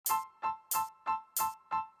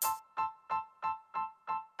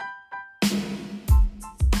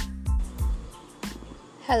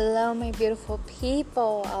Hello, my beautiful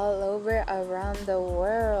people all over around the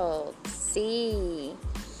world.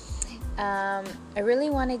 I really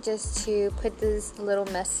wanted just to put this little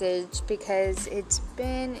message because it's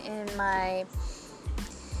been in my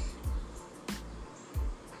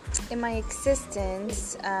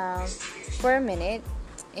existence for a minute,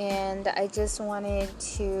 and I just wanted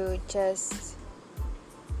to just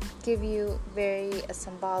give you a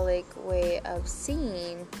symbolic way of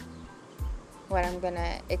seeing what I'm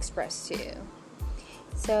gonna express to you.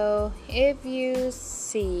 So if you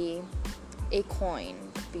see a coin,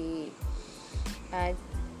 be a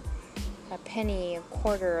penny, a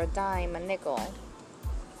quarter, a dime, a nickel,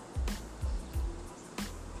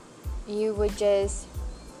 you would just,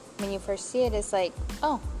 when you first see it, it's like,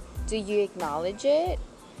 oh, do you acknowledge it?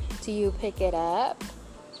 Do you pick it up?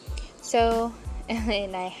 So,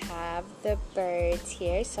 and I have the birds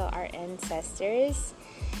here, so our ancestors,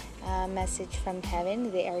 message from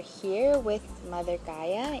heaven, they are here with Mother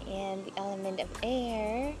Gaia and the element of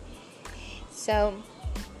air. So,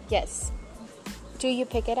 yes, do you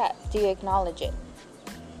pick it up? Do you acknowledge it?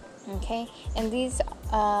 Okay, and these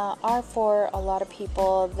are for a lot of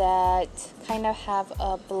people that kind of have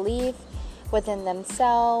a belief within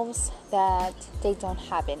themselves that they don't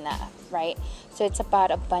have enough, right? So it's about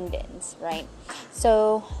abundance, right?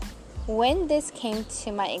 So when this came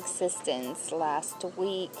to my existence last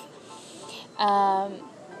week,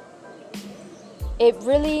 it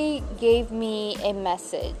really gave me a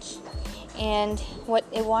message. And what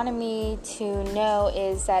it wanted me to know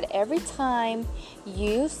is that every time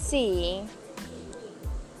you see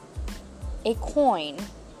a coin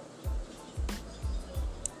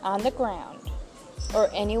on the ground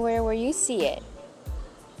or anywhere where you see it,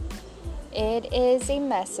 it is a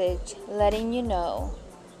message letting you know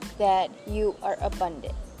that you are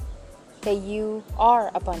abundant, that you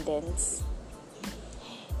are abundance.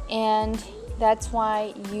 And that's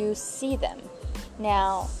why you see them.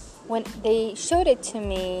 Now, when they showed it to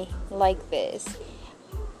me like this,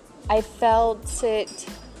 I felt it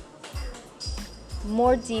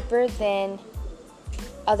more deeper than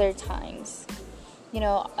other times.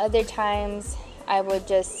 Other times I would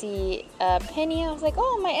just see a penny, I was like,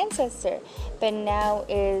 oh, my ancestor. But now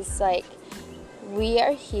is like, we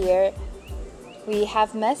are here, we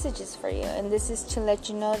have messages for you, and this is to let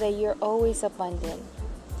you know that you're always abundant,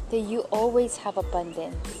 that you always have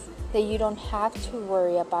abundance, that you don't have to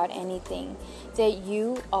worry about anything, that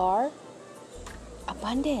you are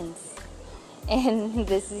abundance. And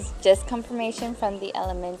this is just confirmation from the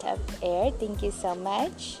element of air. Thank you so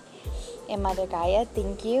much. And Mother Gaia,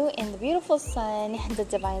 thank you. And the beautiful sun, the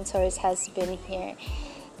divine source, has been here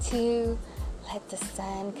to let the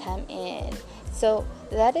sun come in. So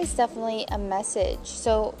that is definitely a message.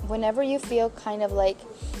 So whenever you feel kind of like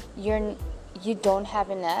you don't have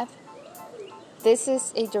enough, this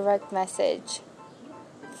is a direct message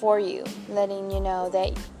for you, letting you know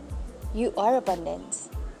that you are abundant.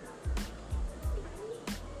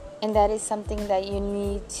 And that is something that you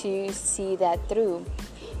need to see that through.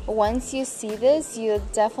 Once you see this, you'll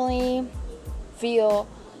definitely feel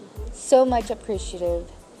so much appreciative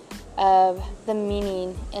of the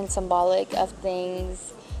meaning and symbolic of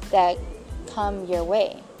things that come your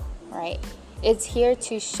way, right? It's here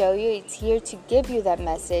to show you, it's here to give you that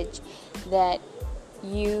message that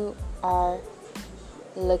you are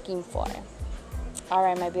looking for. All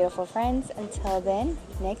right, my beautiful friends, until then,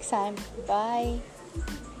 next time, bye.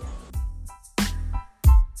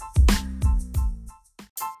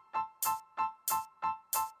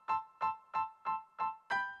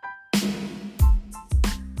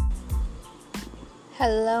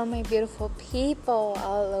 Hello, my beautiful people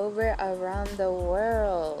all over around the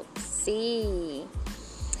world.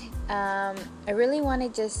 I really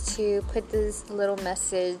wanted just to put this little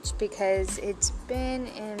message because it's been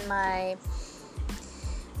in my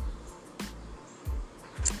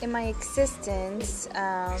existence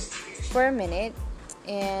for a minute,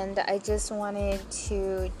 and I just wanted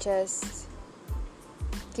to just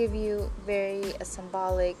give you a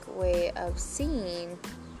symbolic way of seeing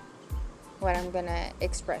what I'm gonna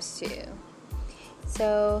express to you.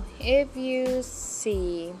 So if you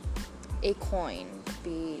see a coin,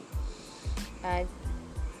 be a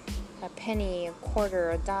penny, a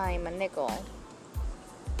quarter, a dime, a nickel,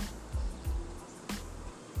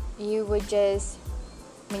 you would just,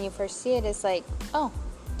 when you first see it, it's like, oh,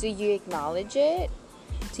 do you acknowledge it?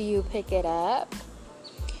 Do you pick it up?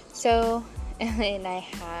 So, and I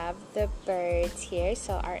have the birds here,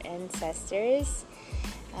 so our ancestors,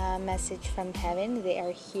 message from heaven, they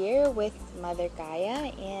are here with Mother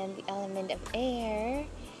Gaia and the element of air.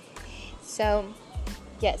 So,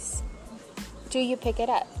 yes, do you pick it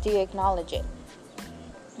up? Do you acknowledge it?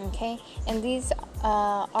 Okay, and these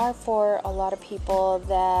are for a lot of people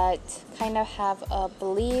that kind of have a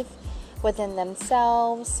belief within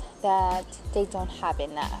themselves that they don't have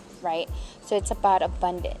enough, right? So it's about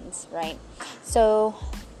abundance, right? So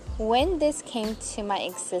when this came to my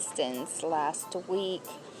existence last week,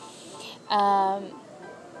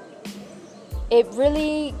 it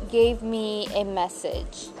really gave me a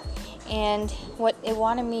message. And what it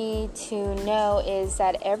wanted me to know is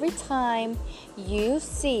that every time you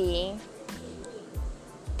see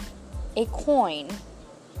a coin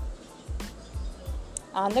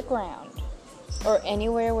on the ground or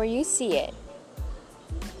anywhere where you see it,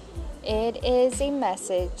 it is a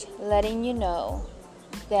message letting you know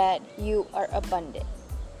that you are abundant,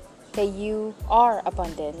 that you are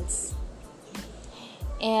abundance.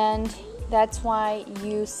 And that's why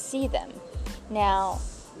you see them. Now,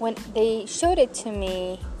 when they showed it to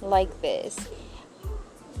me like this,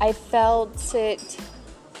 I felt it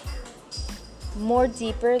more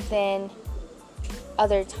deeper than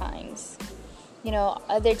other times. You know,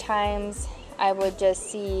 other times I would just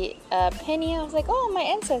see a penny. I was like, oh, my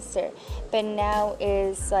ancestor. But now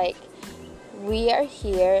is like, we are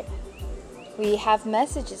here. We have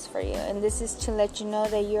messages for you. And this is to let you know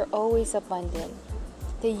that you're always abundant.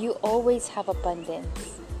 That you always have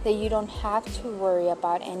abundance. That you don't have to worry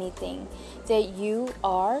about anything. That you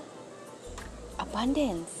are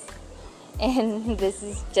abundance. And this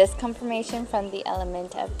is just confirmation from the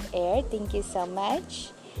element of air. Thank you so much.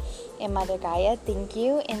 And Mother Gaia, thank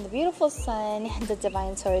you. And the beautiful sun, the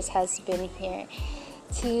divine source, has been here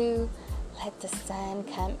to let the sun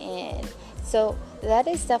come in. So that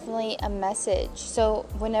is definitely a message. So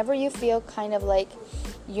whenever you feel kind of like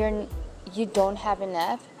you don't have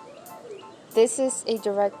enough, this is a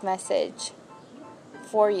direct message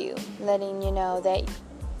for you, letting you know that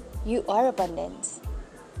you are abundant.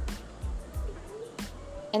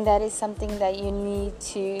 And that is something that you need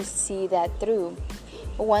to see that through.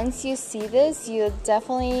 Once you see this, you'll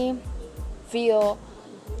definitely feel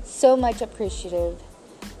so much appreciative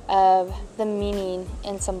of the meaning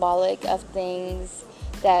and symbolic of things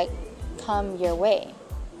that come your way,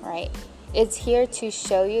 right? It's here to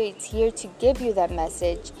show you, it's here to give you that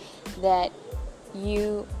message that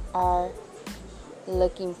you are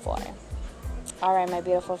looking for. All right, my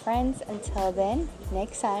beautiful friends, until then,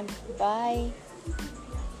 next time, bye.